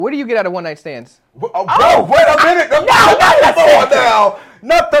What do you get out of one night stands? Wait a minute. Come on now.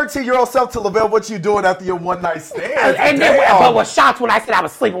 Not 13-year-old self to Lavelle. What you doing after your one night stand? But was shocked when I said I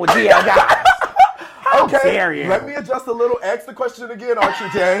was sleeping with DL guys. Okay, let me adjust a little. Ask the question again, Archie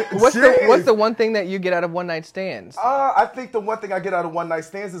J. What's the one thing that you get out of one night stands? I think the one thing I get out of one night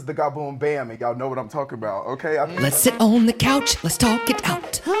stands is the gaboom bam, and y'all know what I'm talking about, okay? Let's sit on the couch, let's talk it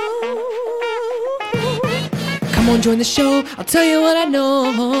out. Come on, join the show, I'll tell you what I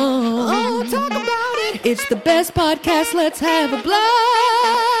know. Oh, talk about it. It's the best podcast, let's have a blast.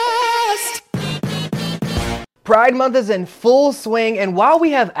 Pride Month is in full swing, and while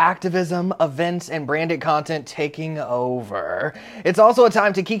we have activism, events, and branded content taking over, it's also a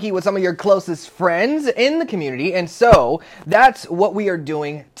time to KiKi with some of your closest friends in the community, and so that's what we are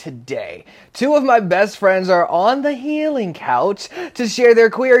doing today. Two of my best friends are on the healing couch to share their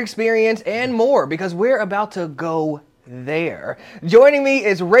queer experience and more, because we're about to go there. Joining me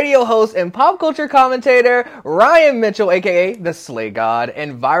is radio host and pop culture commentator Ryan Mitchell, aka the Slay God,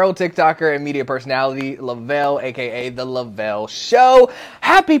 and viral TikToker and media personality Lavelle, aka the Lavelle Show.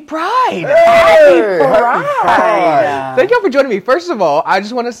 Happy Pride! Hey, happy Pride! Thank y'all for joining me. First of all, I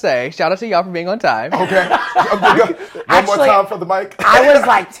just want to say shout out to y'all for being on time. Okay. One more time for the mic. I was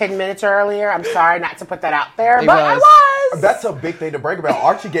like 10 minutes earlier. I'm sorry not to put that out there, I was. That's a big thing to brag about.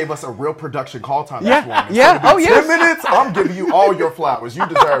 Archie gave us a real production call time this morning. Yeah. So 10 minutes, I'm giving you all your flowers. You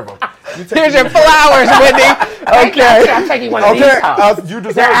deserve them. Here's your flowers, Whitney. Okay. I'm taking one of these home. You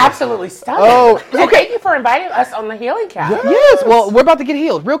deserve They're them. absolutely stunning. Oh, okay. Thank you for inviting us on the healing couch. Yes. Well, we're about to get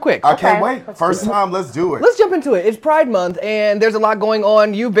healed real quick. I can't wait. First time, let's do it. Let's jump into it. It's Pride Month, and there's a lot going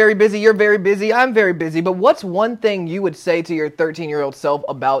on. You're very busy, I'm very busy. But what's one thing you would say to your 13-year-old self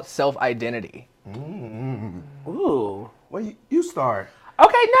about self-identity? Ooh. Well, you start.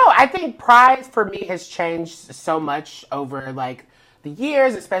 Okay, no, I think Pride for me has changed so much over like the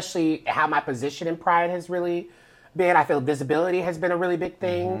years, especially how my position in Pride has really been. I feel visibility has been a really big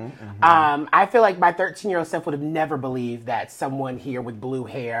thing. I feel like my 13-year-old self would have never believed that someone here with blue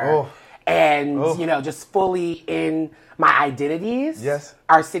hair and, you know, just fully in my identities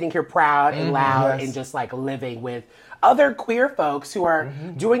are sitting here proud and loud and just like living with other queer folks who are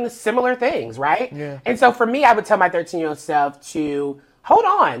doing the similar things, right? Yeah. And so for me, I would tell my 13-year-old self to hold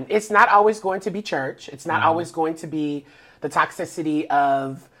on. It's not always going to be church. It's not always going to be the toxicity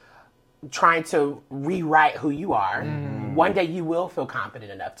of trying to rewrite who you are. One day you will feel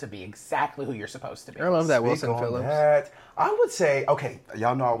confident enough to be exactly who you're supposed to be. I love that, Wilson Phillips. That, I would say, okay,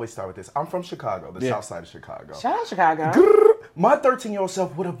 y'all know I always start with this. I'm from Chicago, the south side of Chicago. Shout out Chicago. My 13-year-old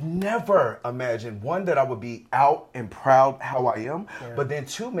self would have never imagined, one, that I would be out and proud how I am, but then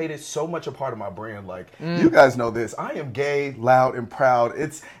two, made it so much a part of my brand. Like, you guys know this. I am gay, loud, and proud.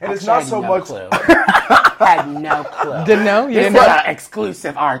 It's not so much. Clue. I had no clue. Didn't know? You didn't know? know?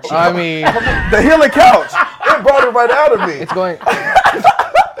 Exclusive Archie. I mean, the healing couch. It brought it right out of me. It's going.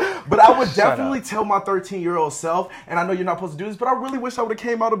 But I would definitely tell my 13-year-old self, and I know you're not supposed to do this, but I really wish I would have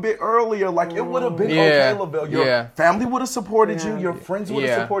came out a bit earlier. Like, it would have been okay, Lavelle. Your family would have supported you. Your friends would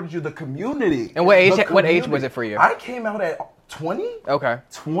have supported you. The community. And what age was it for you? I came out at 20. Okay.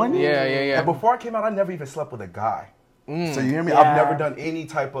 20? Yeah. And before I came out, I never even slept with a guy. So you hear me? Yeah. I've never done any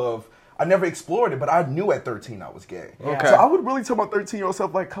type of... I never explored it, but I knew at 13 I was gay. Okay. So I would really tell my 13-year-old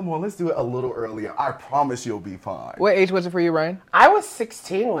self, like, come on, let's do it a little earlier. I promise you'll be fine. What age was it for you, Ryan? I was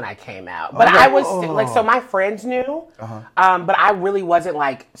 16 when I came out, but I was like, so my friends knew, but I really wasn't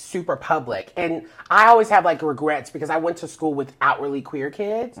like super public. And I always have like regrets because I went to school with outwardly queer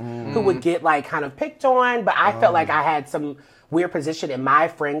kids who would get like kind of picked on, but I felt like I had some weird position in my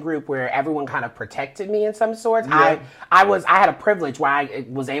friend group where everyone kind of protected me in some sorts. I had a privilege where I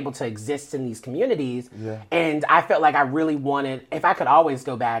was able to exist in these communities, and I felt like I really wanted, if I could always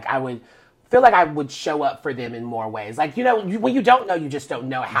go back, I would feel like I would show up for them in more ways. Like, you know, when you don't know, you just don't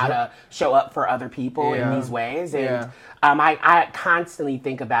know how to show up for other people in these ways. And I constantly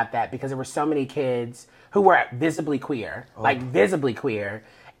think about that because there were so many kids who were visibly queer,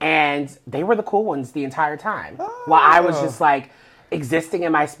 and they were the cool ones the entire time. While I was just like existing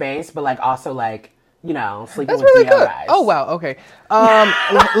in my space, but like also like, you know, sleeping with really DL good. guys. Oh, wow. Okay.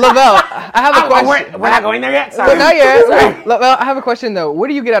 Lavelle, I have a question. We're not going there yet? Sorry. Not yet. Lavelle, I have a question, though. What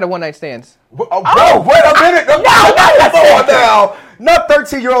do you get out of one night stands? Wait a minute. Come on now. Not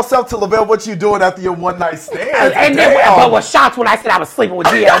 13-year-old self to Lavelle. What you doing after your one night stand? But was shocked when I said I was sleeping with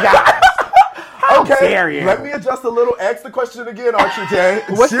DL guys. How dare you? Let me adjust a little. Ask the question again, Archie J.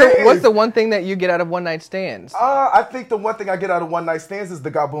 What's the one thing that you get out of one night stands? I think the one thing I get out of one night stands is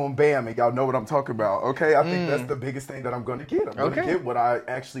the gaboom bam, and y'all know what I'm talking about. Okay, I think that's the biggest thing that I'm going to get. I'm going to get what I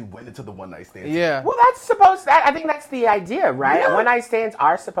actually went into the one night stands. Yeah. Well, I think that's the idea, right? Yeah. One night stands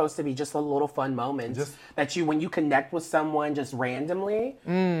are supposed to be just a little fun moment that you, when you connect with someone just randomly,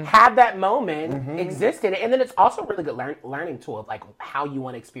 have that moment exist in it. And then it's also a really good learning tool of like how you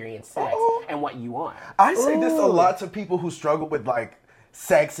want to experience sex and what you want. I say this a lot to people who struggle with like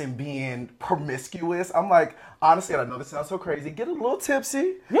sex and being promiscuous. I'm like, honestly, and I know this sounds so crazy, get a little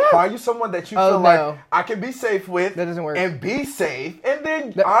tipsy. Yeah. Find you someone that you feel like I can be safe with. That doesn't work. And be safe. And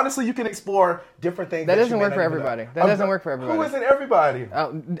then honestly, you can explore different things. That doesn't work for everybody. That doesn't work for everybody. Who isn't everybody?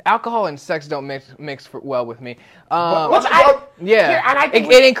 Alcohol and sex don't mix well with me. Here, and I think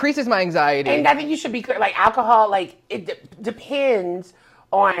it increases my anxiety. And I think you should be clear, like alcohol, like it depends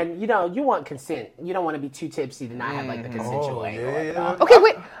on, you want consent. You don't want to be too tipsy to not have like the consensual angle. Yeah. Okay,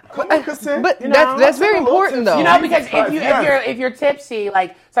 wait. Consent. But that's very important though. Because if you're tipsy,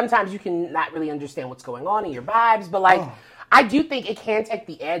 like sometimes you can not really understand what's going on in your vibes, but like I do think it can take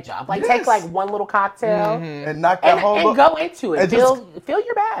the edge off. Like take like one little cocktail and knock that whole and go into it. Feel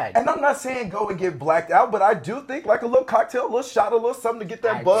your bag. And I'm not saying go and get blacked out, but I do think like a little cocktail, a little shot, a little something to get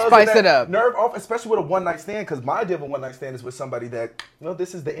that buzz, spice it up, nerve off, especially with a one night stand. Because my idea of a one night stand is with somebody that,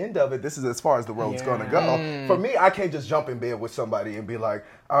 this is the end of it. This is as far as the road's gonna go. For me, I can't just jump in bed with somebody and be like,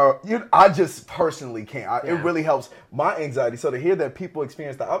 I just personally can't. It really helps my anxiety. So to hear that people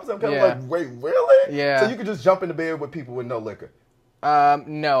experience the opposite, I'm kind of like, wait, really? Yeah. So you can just jump into bed with people with no liquor.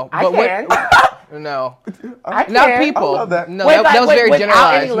 No. I can. No. I can. Not people. I love that. No, that was very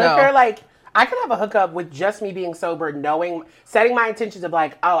generalized. Any liquor, like I could have a hookup with just me being sober, setting my intentions of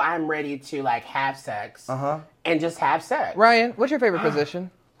like, I'm ready to like have sex, and just have sex. Ryan, what's your favorite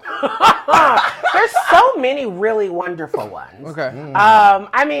position? There's so many really wonderful ones. Okay.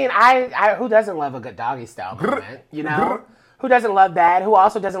 I mean, I who doesn't love a good doggy style moment? Who doesn't love that? Who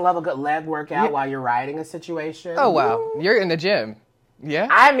also doesn't love a good leg workout while you're riding a situation? Oh wow, you're in the gym. Yeah.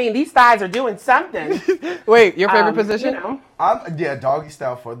 I mean, these thighs are doing something. Wait, your favorite position? Doggy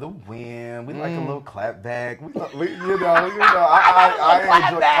style for the win. We like a little clap back. I enjoy.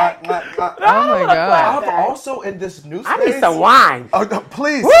 Oh my god! I've also in this new space. I need some wine.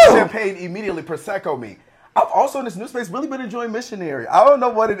 Please, champagne immediately, prosecco me. I've also in this new space really been enjoying Missionary. I don't know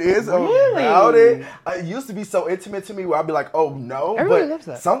what it is about it. It used to be so intimate to me where I'd be like, oh no. Everybody loves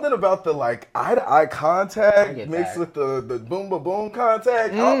that. Something about the like eye-to-eye contact mixed with the boom boom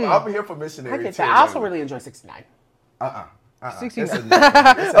contact. I'm here for Missionary. I get that. I also really enjoy 69. 69.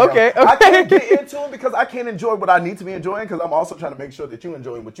 Okay. I can't get into it because I can't enjoy what I need to be enjoying because I'm also trying to make sure that you're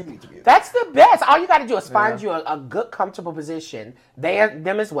enjoying what you need to be enjoying. That's the best. All you got to do is find you a good, comfortable position.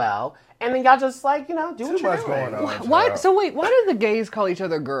 Them as well. And then y'all just like, do what you're doing. Going on. Why? So wait, why do the gays call each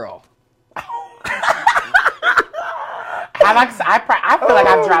other girl? I feel like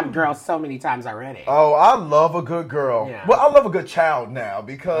I've dropped girls so many times already. Oh, I love a good girl. Yeah. Well, I love a good child now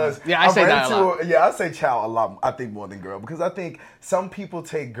because I say that a lot. Yeah, I say child a lot. I think more than girl because I think some people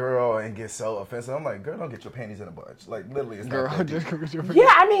take girl and get so offensive. I'm like, girl, don't get your panties in a bunch. Like literally, it's girl.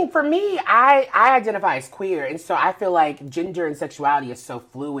 Yeah, I mean, for me, I identify as queer, and so I feel like gender and sexuality is so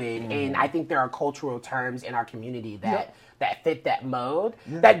fluid, and I think there are cultural terms in our community that fit that mode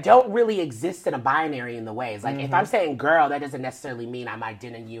that don't really exist in a binary in the ways. Like if I'm saying girl, that doesn't necessarily mean I'm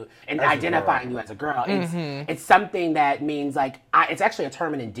identifying you as a girl. It's something that means like it's actually a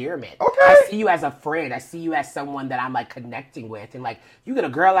term of endearment. Okay. I see you as a friend. I see you as someone that I'm like connecting with, and like you get a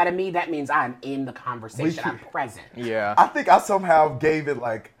girl out of me, that means I'm in the conversation. I'm present. Yeah. I think I somehow gave it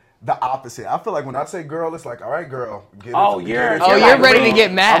like the opposite. I feel like when I say girl, it's like, all right, girl. You're ready to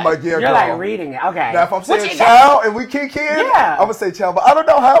get mad. I'm like, yeah, you're girl. like reading it. Okay. Now, if I'm saying child and we KiKi, I'm gonna say child, but I don't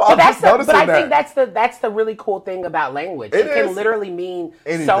know how. I'm just noticing that. But I think that's the really cool thing about language. It can literally mean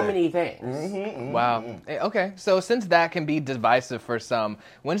so many things. Wow. Okay, so since that can be divisive for some,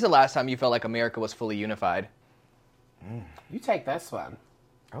 when's the last time you felt like America was fully unified? You take this one.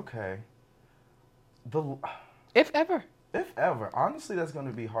 Okay. If ever. If ever. Honestly, that's going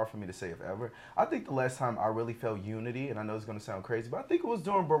to be hard for me to say if ever. I think the last time I really felt unity, and I know it's going to sound crazy, but I think it was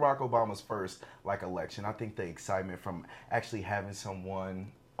during Barack Obama's first election. I think the excitement from actually having someone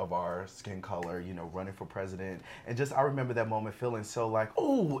of our skin color, running for president. And just, I remember that moment feeling so like,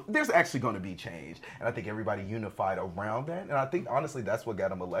 oh, there's actually going to be change. And I think everybody unified around that. And I think, honestly, that's what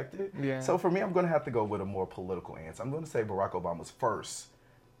got him elected. Yeah. So for me, I'm going to have to go with a more political answer. I'm going to say Barack Obama's first,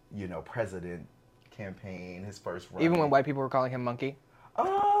 president campaign, his first run. Even when white people were calling him monkey?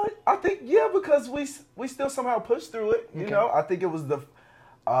 I think, because we still somehow pushed through it. I think it was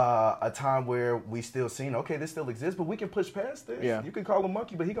a time where we still seen, okay, this still exists, but we can push past this. Yeah. You can call him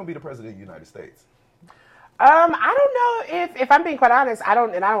monkey, but he gonna be the president of the United States. I don't know if I'm being quite honest, I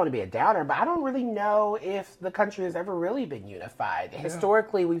don't want to be a downer, but I don't really know if the country has ever really been unified. Yeah.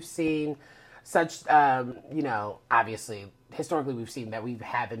 Historically, we've seen such, obviously, historically we've seen that we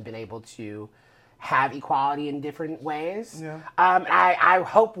haven't been able to have equality in different ways. Yeah. I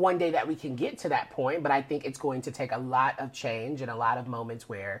hope one day that we can get to that point, but I think it's going to take a lot of change and a lot of moments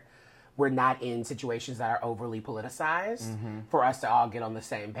where we're not in situations that are overly politicized for us to all get on the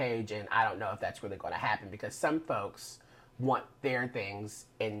same page. And I don't know if that's really going to happen because some folks want their things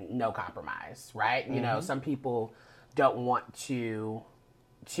and no compromise, right? You know, some people don't want to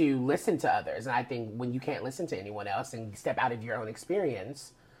listen to others. And I think when you can't listen to anyone else and step out of your own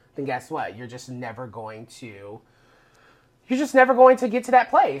experience, then guess what? You're just never going to get to that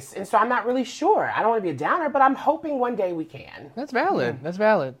place. And so I'm not really sure. I don't want to be a downer, but I'm hoping one day we can. That's valid. That's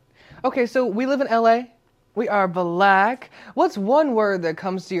valid. Okay, so we live in LA. We are black. What's one word that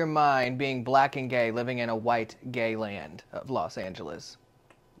comes to your mind being black and gay, living in a white gay land of Los Angeles?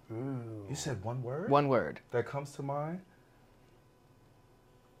 Ooh. You said one word? One word. That comes to mind?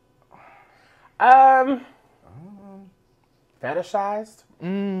 Fetishized?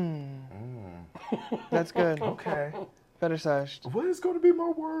 That's good. Okay. Fetishized. What is going to be my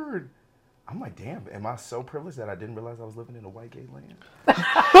word? I'm like, damn, am I so privileged that I didn't realize I was living in a white gay land?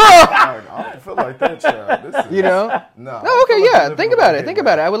 I don't feel like that, child. This is, you know? No. Oh, okay, yeah. Think about it. Think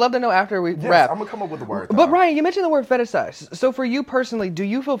about it. I would love to know after we wrap. I'm going to come up with the word. But Ryan, you mentioned the word fetishized. So for you personally, do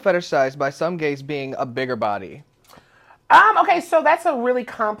you feel fetishized by some gays being a bigger body? Okay, so that's a really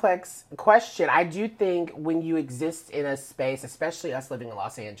complex question. I do think when you exist in a space, especially us living in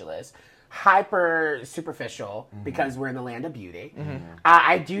Los Angeles, hyper superficial because we're in the land of beauty.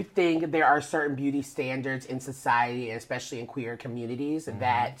 I do think there are certain beauty standards in society, and especially in queer communities,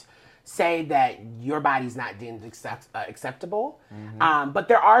 that say that your body's not deemed acceptable. But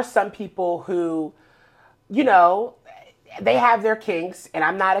there are some people who, you know, they have their kinks, and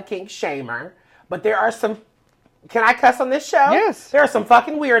I'm not a kink shamer, but there are some. Can I cuss on this show? Yes. There are some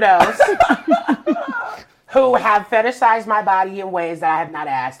fucking weirdos who have fetishized my body in ways that I have not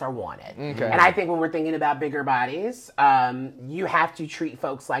asked or wanted. Okay. And I think when we're thinking about bigger bodies, you have to treat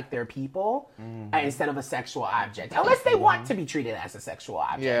folks like they're people instead of a sexual object. Unless they want to be treated as a sexual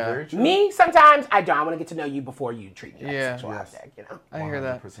object. Yeah. Me, sometimes, I don't. I want to get to know you before you treat me like a sexual object, you know? I hear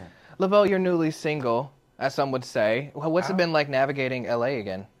that. 100%. Lavelle, you're newly single, as some would say. Well, what's it been like navigating LA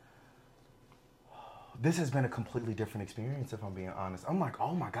again? This has been a completely different experience, if I'm being honest. I'm like,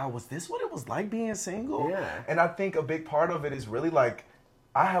 oh my God, was this what it was like being single? Yeah. And I think a big part of it is really like,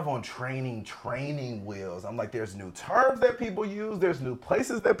 I have on training wheels. I'm like, there's new terms that people use. There's new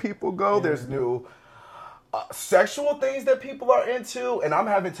places that people go. There's new sexual things that people are into. And I'm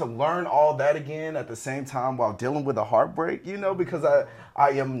having to learn all that again at the same time while dealing with a heartbreak, you know, because I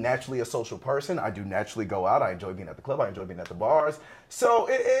am naturally a social person. I do naturally go out. I enjoy being at the club. I enjoy being at the bars. So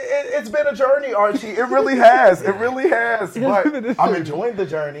it's been a journey, Archie. It really has. It really has. But I'm enjoying the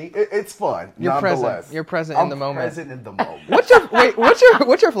journey. It's fun. You're nonetheless. present. You're present in the moment. I'm present in the moment.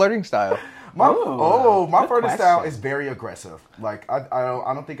 What's your flirting style? My flirting style is very aggressive. Like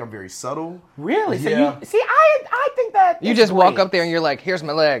I don't think I'm very subtle. Really? Yeah. So you see, I think that you just walk up there and you're like, "Here's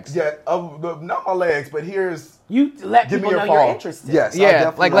my legs." Yeah, not my legs, but here's. You let Give people me know your you're interested. Yes,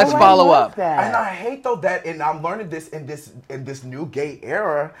 yeah. Like let's follow up. And I hate though that, and I'm learning this in this new gay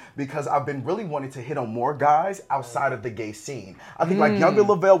era because I've been really wanting to hit on more guys outside of the gay scene. I think like younger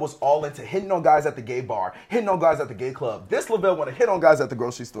Lavelle was all into hitting on guys at the gay bar, hitting on guys at the gay club. This Lavelle want to hit on guys at the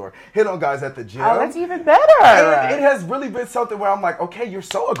grocery store, hit on guys at the gym. Oh, that's even better. And it has really been something where I'm like, okay, you're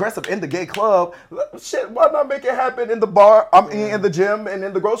so aggressive in the gay club. Shit, why not make it happen in the bar? In the gym and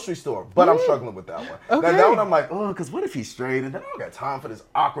in the grocery store. But I'm struggling with that one. Okay. That one I'm like, oh, because what if he's straight? And then I don't got time for this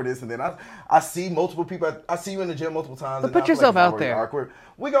awkwardness. And then I see multiple people. I see you in the gym multiple times. But put yourself out there. Awkward.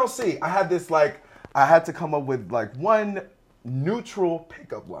 We gonna see. I had this I had to come up with like one neutral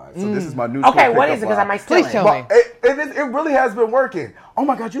pickup line. So this is my neutral pickup line. Okay, what is it? Because I might steal it. Please tell me. It really has been working. Oh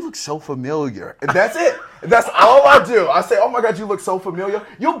my God, you look so familiar. And that's it. That's all I do. I say, oh my God, you look so familiar.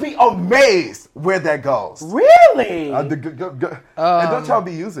 You'll be amazed where that goes. Really? And don't y'all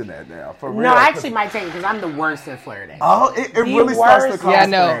be using that now, for real. No, I actually might take it because I'm the worst at flirting. Oh, it really starts to come. Yeah,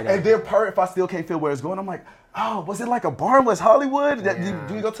 no. And then if I still can't feel where it's going, I'm like, oh, was it like a bar in West Hollywood?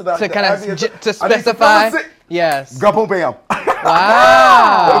 Do you go to the to specify? Yes. Go boom bam.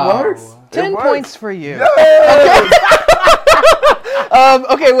 Wow. It works. 10 points for you. Yes.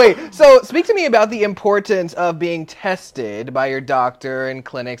 Okay, wait. So speak to me about the importance of being tested by your doctor in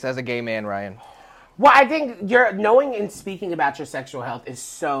clinics as a gay man, Ryan. Well, I think you're knowing and speaking about your sexual health is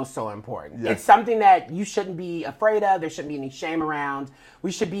so, so important. Yes. It's something that you shouldn't be afraid of. There shouldn't be any shame around.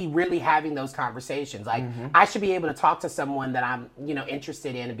 We should be really having those conversations. Like, I should be able to talk to someone that I'm,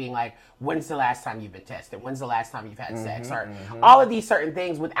 interested in and being like, when's the last time you've been tested? When's the last time you've had sex? Or all of these certain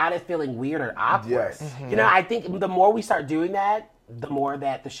things without it feeling weird or awkward. Yes. I think the more we start doing that, the more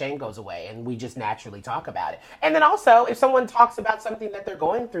that the shame goes away and we just naturally talk about it. And then also, if someone talks about something that they're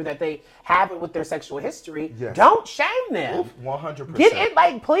going through that they have with their sexual history, don't shame them. 100%. Get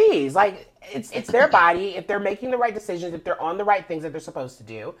it, please. It's their body. If they're making the right decisions, if they're on the right things that they're supposed to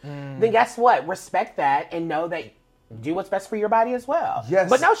do, then guess what? Respect that and know that do what's best for your body as well. Yes.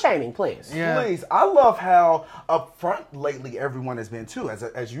 But no shaming, please. Yeah. Please. I love how upfront lately everyone has been too.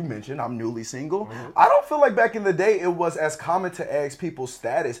 As you mentioned, I'm newly single. I don't feel like back in the day it was as common to ask people's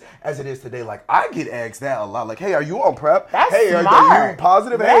status as it is today. Like, I get asked that a lot. Like, hey, are you on PrEP? That's hey, smart. are you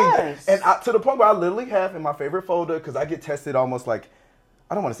positive? Yes. Hey. And to the point where I literally have in my favorite folder, because I get tested almost like,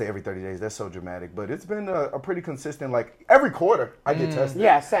 I don't want to say every 30 days. That's so dramatic. But it's been a pretty consistent, like, every quarter I get tested.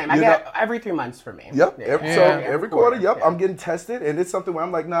 Yeah, same. I get every 3 months for me. Yep. Yeah. Every quarter, I'm getting tested. And it's something where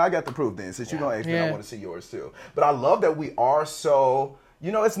I'm like, nah, I got the proof then. Since you don't ask me, I want to see yours too. But I love that we are so...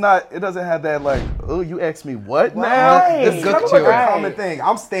 it doesn't have that like, oh, you asked me what now? Right. It's kind of like a common thing.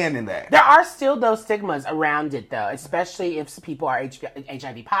 I'm standing there. There are still those stigmas around it, though, especially if people are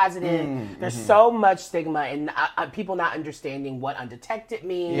HIV positive. There's so much stigma and people not understanding what undetected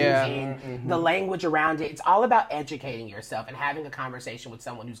means and the language around it. It's all about educating yourself and having a conversation with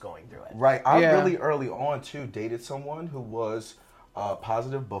someone who's going through it. Right. I really early on, too, dated someone who was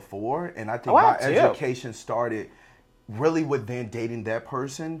positive before. And I think my education started really with then dating that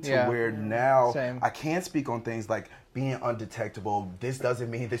person to where now I can't speak on things like being undetectable. This doesn't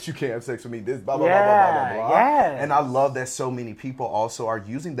mean that you can't have sex with me. This blah, blah, blah, blah, blah, blah, blah. Yes. And I love that so many people also are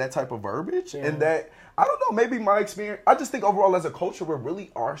using that type of verbiage and that, I don't know, maybe my experience, I just think overall as a culture, we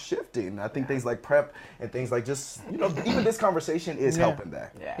really are shifting. I think things like PrEP and things like just, even this conversation is helping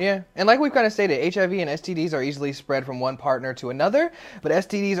that. Yeah. And like we've kind of stated, HIV and STDs are easily spread from one partner to another, but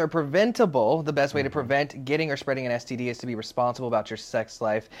STDs are preventable. The best way to prevent getting or spreading an STD is to be responsible about your sex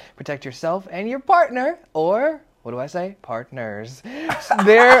life. Protect yourself and your partner, or... what do I say? Partners.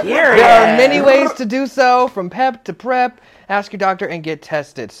 There are many ways to do so, from PEP to PrEP. Ask your doctor and get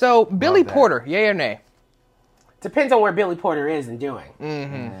tested. So, Billy Porter, yay or nay? Depends on where Billy Porter is and doing.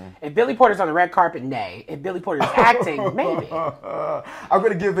 If Billy Porter's on the red carpet, nay. If Billy Porter's acting, maybe. I'm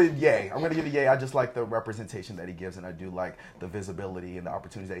going to give it yay. I just like the representation that he gives, and I do like the visibility and the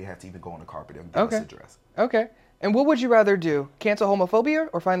opportunities that you have to even go on the carpet and give us a dress. Okay. And what would you rather do? Cancel homophobia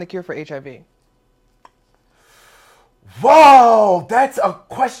or find the cure for HIV? Whoa, that's a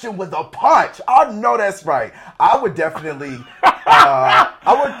question with a punch. I know that's right. I would definitely, I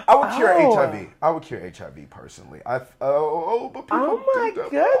would cure HIV. I would cure HIV personally. But people my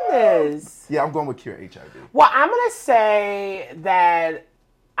goodness. Yeah, I'm going with cure HIV. Well, I'm going to say that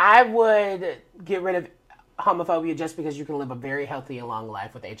I would get rid of homophobia just because you can live a very healthy and long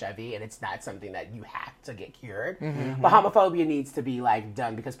life with HIV and it's not something that you have to get cured. But homophobia needs to be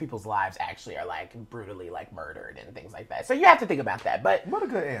done because people's lives actually are brutally murdered and things like that. So you have to think about that. But what a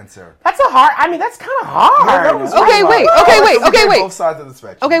good answer. That's kind of hard. Okay, wait. Both sides of the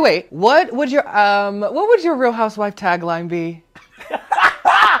spectrum. Okay, wait. What would your Real Housewife tagline be?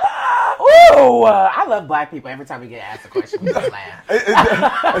 Ooh, I love black people. Every time we get asked a question, we just laugh.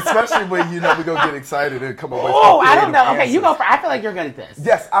 Especially when, we go get excited and come up with I don't know. Okay, you go for I feel like you're good at this.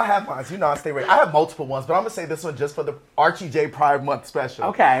 Yes, I have mine. I stay ready. I have multiple ones, but I'm going to say this one just for the Archie J Pride Month special.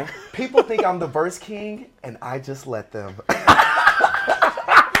 Okay. People think I'm the verse king, and I just let them. What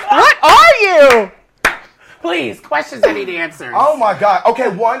are you? Please, questions I need answers. Oh my God. Okay,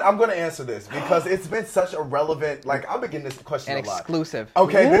 one, I'm going to answer this because it's been such a relevant, I've been getting this question a lot. Exclusive.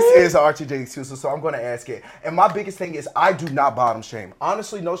 Okay, this is Archie J exclusive, so I'm going to ask it. And my biggest thing is I do not bottom shame.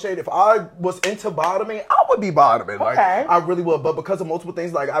 Honestly, no shade. If I was into bottoming, I would be bottoming. Okay. I really would. But because of multiple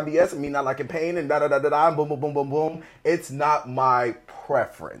things like IBS and me not liking pain and da-da-da-da-da and boom, boom, boom, boom, boom, it's not my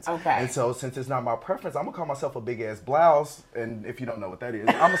preference. Okay. And so since it's not my preference, I'm going to call myself a big-ass blouse. And if you don't know what that is,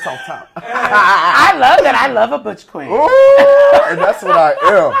 I'm a soft top. I love that. I love a butch queen. Ooh, and that's what I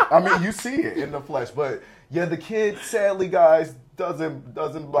am. I mean, you see it in the flesh. But yeah, the kid, sadly, guys, doesn't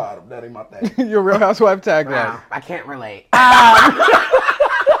bottom. That ain't my thing. Your Real Housewife tagline. Wow, I can't relate.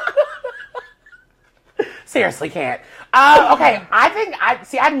 Seriously can't. Okay,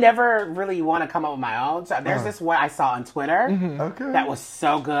 I never really want to come up with my own. So there's this one I saw on Twitter that was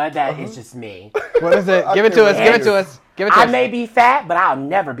so good that it's just me. What is it? Give it to us. Give it to us. Give it to us. I may be fat, but I'll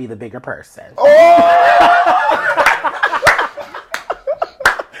never be the bigger person. Oh!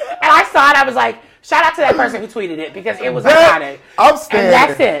 And I saw it, I was like, Shout out to that person who tweeted it because it was iconic. I'm standing. And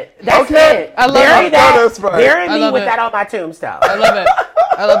that's it. That's it. I love bury it. that. That's right. Bury me love with it. that on my tombstone. I love it.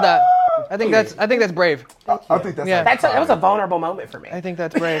 I love that. I think that's brave. I think that's Yeah. That was a vulnerable moment for me. I think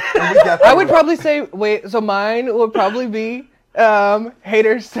that's brave. I I would probably say, so mine would probably be,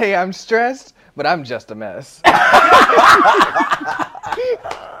 haters say I'm stressed, but I'm just a mess.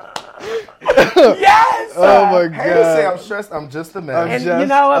 Yes! Oh my God. Haters say I'm stressed. I'm just a man. And just you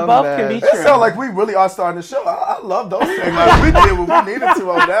know what? a Both mess. can be It true. sounds like we really are starting the show. I love those things. Like, we did what we needed to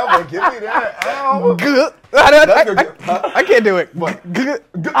on that one. Give me that. Oh. I can't do it.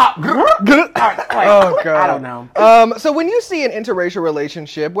 Oh God. I don't know. So when you see an interracial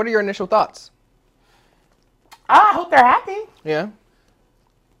relationship, what are your initial thoughts? I hope they're happy. Yeah.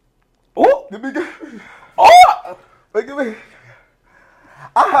 Ooh. Oh!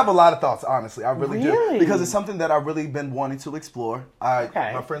 I have a lot of thoughts, honestly. I really do. Because it's something that I've really been wanting to explore.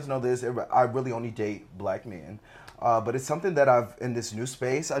 My friends know this. I really only date black men. But it's something that in this new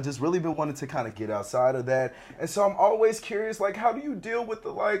space, I just really been wanting to kind of get outside of that. And so I'm always curious, like, how do you deal with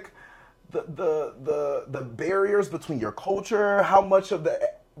the barriers between your culture? How much of the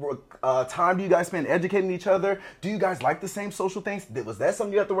time do you guys spend educating each other? Do you guys like the same social things? Was that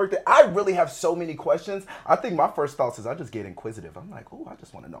something you have to work with? I really have so many questions. I think my first thoughts is I just get inquisitive. I'm like, oh, I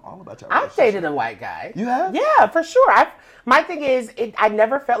just want to know all about your I've relationship. dated a white guy. You have? Yeah, for sure. My thing is, I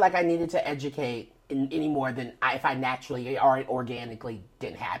never felt like I needed to educate any more than if I naturally or organically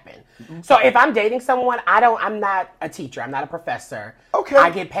didn't happen. Mm-hmm. So if I'm dating someone, I'm not a teacher. I'm not a professor. Okay. I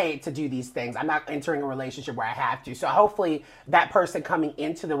get paid to do these things. I'm not entering a relationship where I have to. So hopefully that person coming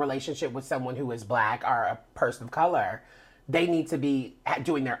into the relationship with someone who is black or a person of color, they need to be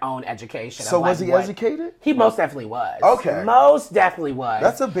doing their own education. So was he educated? He most definitely was. Okay. Most definitely was.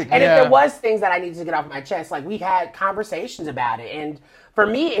 That's a big And yeah. if there was things that I needed to get off my chest, like we had conversations about it. And for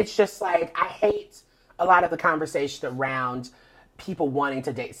me, it's just like, I hate a lot of the conversation around people wanting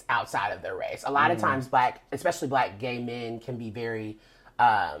to date outside of their race. A lot of times especially black gay men can be very,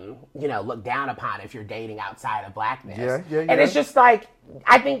 looked down upon if you're dating outside of blackness. Yeah. And it's just like,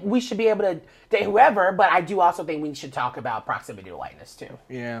 I think we should be able to date whoever, but I do also think we should talk about proximity to whiteness too.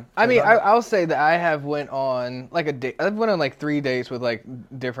 Yeah. I mean, I'll say that I have went on like a date. I've went on like 3 dates with like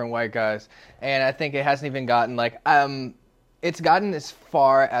different white guys, and I think it hasn't even gotten like it's gotten as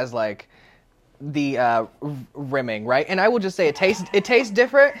far as like the rimming, right? And I will just say it tastes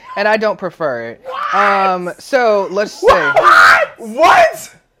different, and I don't prefer it. What? So let's say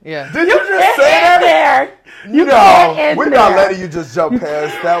What? yeah. Did you just say that? There. You No, can't end we're there. not letting you just jump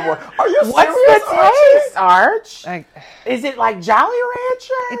past that one. Are you What's serious, the taste, Arch? I- Is it like Jolly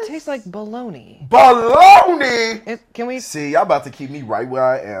Rancher? It tastes like bologna. Baloney! Can we? See, y'all about to keep me right where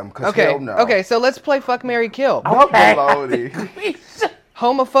I am. Cause Okay. hell no. Okay. So let's play Fuck, Marry, Kill. What Okay. baloney?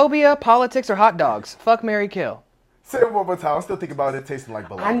 Homophobia, politics, or hot dogs? Fuck, marry, kill. Say it one more time. I'm still thinking about it tasting like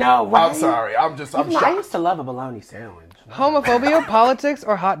baloney. I know, right? I'm sorry. I'm I shocked. used to love a bologna sandwich. Homophobia, politics,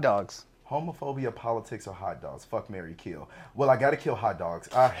 or hot dogs? Homophobia, politics, or hot dogs? Fuck, marry, kill. Well, I gotta kill hot dogs.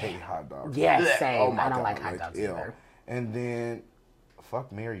 I hate hot dogs. Yeah, Blech. same. Oh my I don't God, like hot dogs ew. either. And then,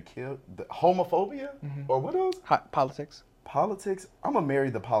 fuck, marry, kill. Homophobia? Or what else? Hot politics. Politics? I'm gonna marry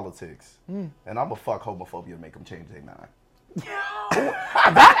the politics. And I'm gonna fuck homophobia and make them change their mind.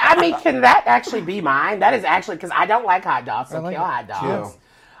 Can that actually be mine? That is actually, because I don't like hot dogs, so like kill it. hot dogs. Kill.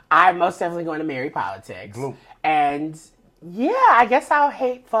 I'm most definitely going to marry politics. Glue. And yeah, I guess I'll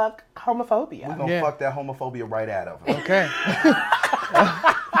hate fuck homophobia. We're gonna fuck that homophobia right out of them. Okay.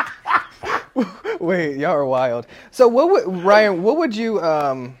 Wait, y'all are wild. So Ryan, what would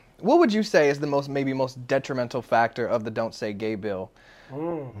you say is the most detrimental factor of the Don't Say Gay bill?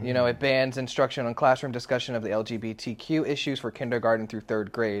 Mm-hmm. You know, it bans instruction on classroom discussion of the LGBTQ issues for kindergarten through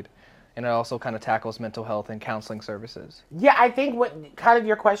 3rd grade. And it also kind of tackles mental health and counseling services. Yeah, I think what kind of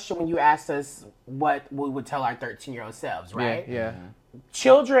your question when you asked us what we would tell our 13-year-old selves, right? Yeah.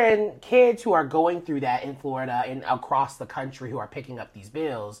 Mm-hmm. Kids who are going through that in Florida and across the country who are picking up these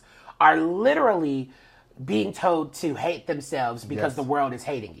bills are literally being told to hate themselves because the world is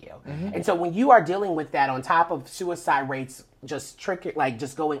hating you. Mm-hmm. And so when you are dealing with that on top of suicide rates just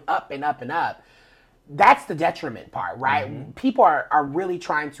going up and up and up, that's the detriment part, right? Mm-hmm. People are really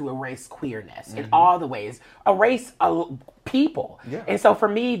trying to erase queerness in all the ways, erase people. Yeah. And so for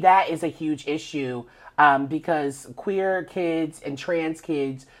me, that is a huge issue because queer kids and trans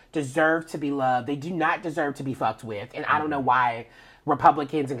kids deserve to be loved. They do not deserve to be fucked with. And I don't know why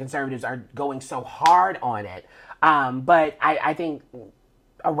Republicans and conservatives are going so hard on it. But I think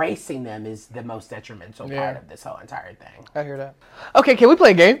erasing them is the most detrimental part of this whole entire thing. I hear that. Okay, can we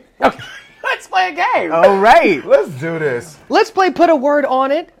play a game? Okay, let's play a game. All right. Let's do this. Let's play Put a Word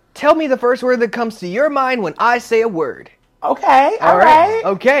on It. Tell me the first word that comes to your mind when I say a word. Okay, all right.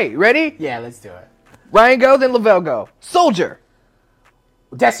 Okay, ready? Yeah, let's do it. Ryan go, then Lavelle go. Soldier.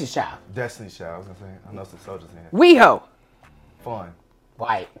 Destiny's Child. Destiny's Child. I was gonna say. I know some soldiers in here. WeHo. Fun.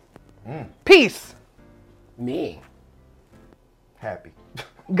 White. Peace. Me. Happy.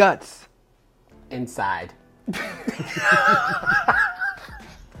 Guts. Inside.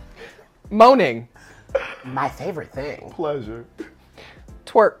 Moaning. My favorite thing. Pleasure.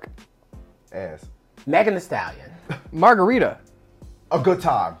 Twerk. Ass. Megan Thee Stallion. Margarita. A good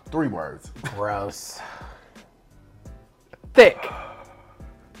time. 3 words. Gross. Thick.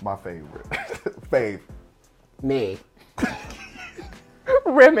 My favorite. Fave. Me.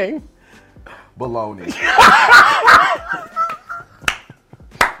 Rimming. Baloney.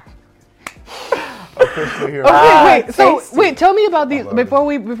 Officially here. Wait, tell me about these before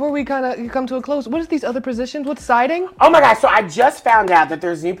we kind of come to a close. What is these other positions? What's siding? Oh my gosh, so I just found out that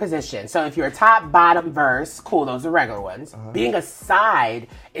there's new positions. So if you're a top, bottom, verse, cool, those are regular ones. Being a side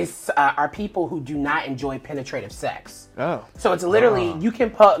are people who do not enjoy penetrative sex. Oh. So it's literally, you can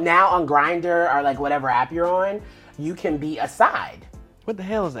put now on Grindr or like whatever app you're on, you can be a side. What the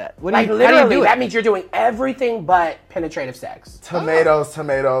hell is that? What Like how do you literally, do it? that means you're doing everything but penetrative sex.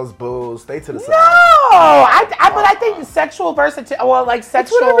 Tomatoes, booze. Stay to the side. But I think sexual versatility, well, like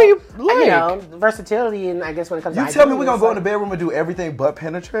sexual, whatever you like. versatility, and I guess when it comes to You tell me identity, we're gonna it's go in like- the bedroom and do everything but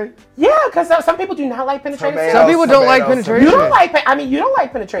penetrate? Yeah, because some people do not like penetrative sex. Some people don't like Tomatoes, penetration. You don't like, you don't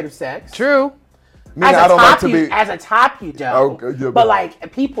like penetrative sex. True. Me, I don't like to be. As a top, you don't. Okay, yeah, but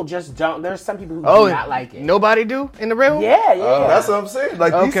like, people just don't. There's some people who Oh, do not like it. Nobody do in the room? Yeah. That's what I'm saying.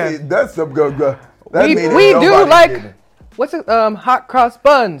 Like, Okay. you see, that's some good. That We means do nobody's like getting it. what's it? Hot cross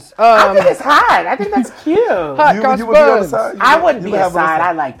buns. I think it's hot. I think that's cute. Hot cross You would be on the buns. side? I wouldn't be a have on the side.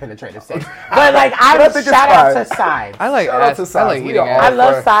 I like penetrative sex. But like, I But I would think shout it's out fine. to sides. I like Shout out ass. to I sides. like We eating are ass. I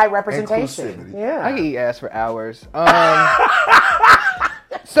love for side representation. inclusivity. Yeah. I can eat ass for hours.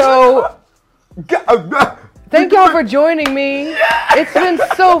 So thank y'all for joining me. It's been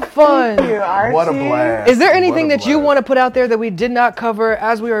so fun. What a blast. Is there anything What a that you blast. want to put out there that we did not cover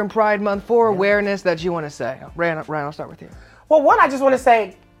as we are in Pride Month for awareness that you want to say? Ryan, I'll start with you. Well, one, I just want to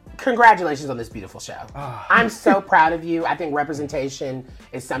say congratulations on this beautiful show. I'm so proud of you. I think representation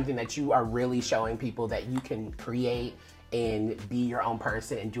is something that you are really showing people that you can create and be your own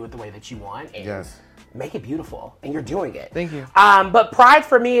person and do it the way that you want. And Yes. make it beautiful, and you're doing it. Thank you. But pride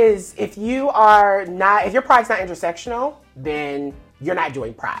for me is if your pride's not intersectional, then you're not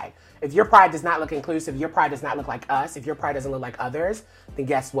doing pride. If your pride does not look inclusive, your pride does not look like us, if your pride doesn't look like others, then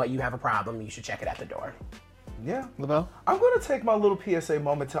guess what? You have a problem. You should check it at the door. Yeah. Lavelle? I'm going to take my little PSA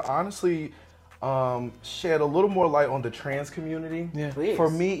moment to honestly shed a little more light on the trans community. Yeah. Please. For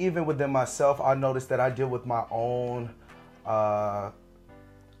me, even within myself, I noticed that I deal with my own,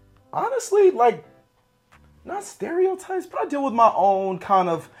 honestly, like, not stereotypes, but I deal with my own kind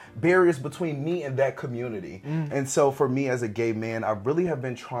of barriers between me and that community. And so for me as a gay man, I really have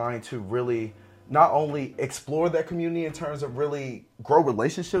been trying to really not only explore that community in terms of really grow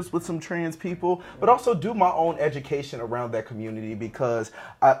relationships with some trans people, but also do my own education around that community because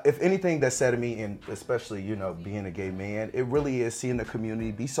if anything that's said to me, and especially, being a gay man, it really is seeing the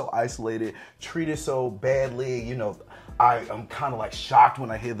community be so isolated, treated so badly, I am kind of like shocked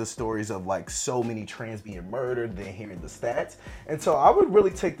when I hear the stories of like so many trans being murdered, then hearing the stats. And so I would really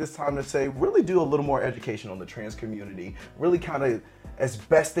take this time to say, really do a little more education on the trans community, really kind of as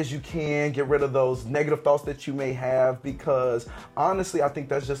best as you can, get rid of those negative thoughts that you may have, because honestly, I think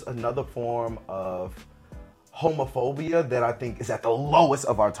that's just another form of homophobia that I think is at the lowest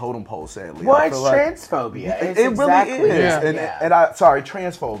of our totem pole, sadly. Well, I it's feel like transphobia. It's it exactly really is. that. And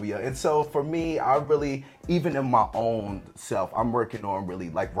transphobia. And so for me, I really, even in my own self, I'm working on really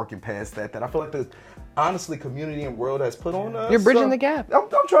like working past that I feel like the honestly community and world has put on us. You're bridging the gap. I'm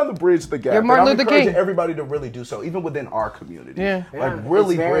trying to bridge the gap. You're Martin and I'm Luther encouraging King. everybody to really do so, even within our community. Yeah. Like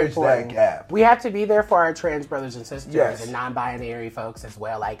really It's very bridge important. that gap. We have to be there for our trans brothers and sisters Yes. and non-binary folks as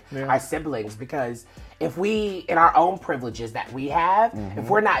well, like our siblings, because if we, in our own privileges that we have, if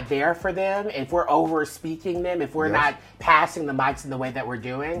we're not there for them, if we're over speaking them, if we're not passing the mics in the way that we're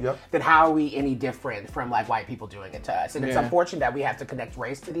doing, then how are we any different from like white people doing it to us? And it's unfortunate that we have to connect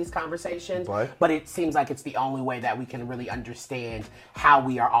race to these conversations, but it seems like it's the only way that we can really understand how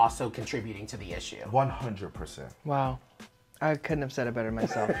we are also contributing to the issue. 100%. Wow. I couldn't have said it better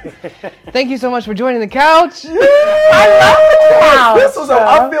myself. Thank you so much for joining the couch. I love the couch. This was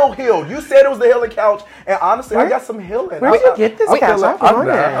I feel healed. You said it was the healing couch, and honestly, I got some healing. Where'd you get this couch?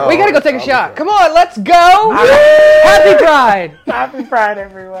 We gotta go take a shot. Come on, let's go. Happy Pride. Happy Pride,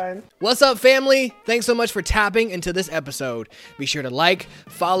 everyone. What's up, family? Thanks so much for tapping into this episode. Be sure to like,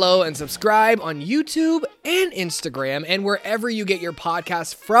 follow, and subscribe on YouTube and Instagram and wherever you get your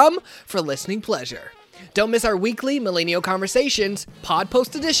podcasts from for listening pleasure. Don't miss our weekly Millennial Conversations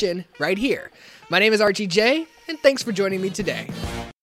PodPost edition right here. My name is Archie J, and thanks for joining me today.